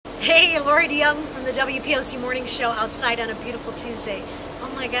Hey, Laurie DeYoung from the WPOC Morning Show outside on a beautiful Tuesday.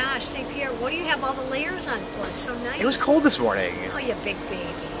 Oh my gosh, St. Pierre, what do you have all the layers on for? It's so nice. It was cold this morning. Oh, you big baby.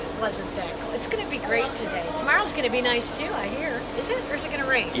 It wasn't that cold. It's going to be great today. Tomorrow's going to be nice too, I hear. Is it? Or is it going to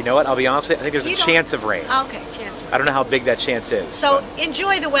rain? You know what? I'll be honest with you. I think there's a chance of rain. Okay, chance of rain. I don't know how big that chance is. So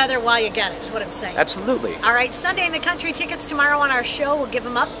enjoy the weather while you get it, is what I'm saying. Absolutely. All right, Sunday in the Country tickets tomorrow on our show. We'll give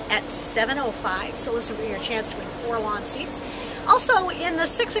them up at 7:05, so listen for your chance to win 4 lawn seats. Also, in the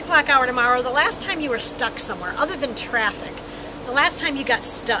 6 o'clock hour tomorrow, the last time you were stuck somewhere, other than traffic, the last time you got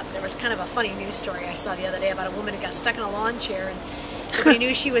stuck, there was kind of a funny news story I saw the other day about a woman who got stuck in a lawn chair, and nobody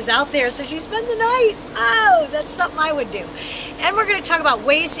knew she was out there, so she spent the night. Oh, that's something I would do. And we're going to talk about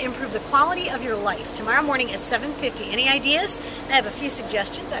ways to improve the quality of your life tomorrow morning at 7:50. Any ideas? I have a few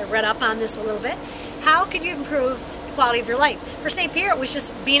suggestions. I read up on this a little bit. How can you improve the quality of your life? For St. Pierre, it was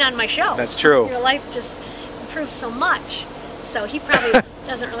just being on my show. That's true. Your life just improved so much. So he probably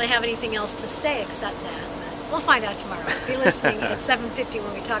doesn't really have anything else to say except that. We'll find out tomorrow. Be listening at 7:50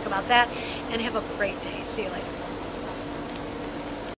 when we talk about that, and have a great day. See you later.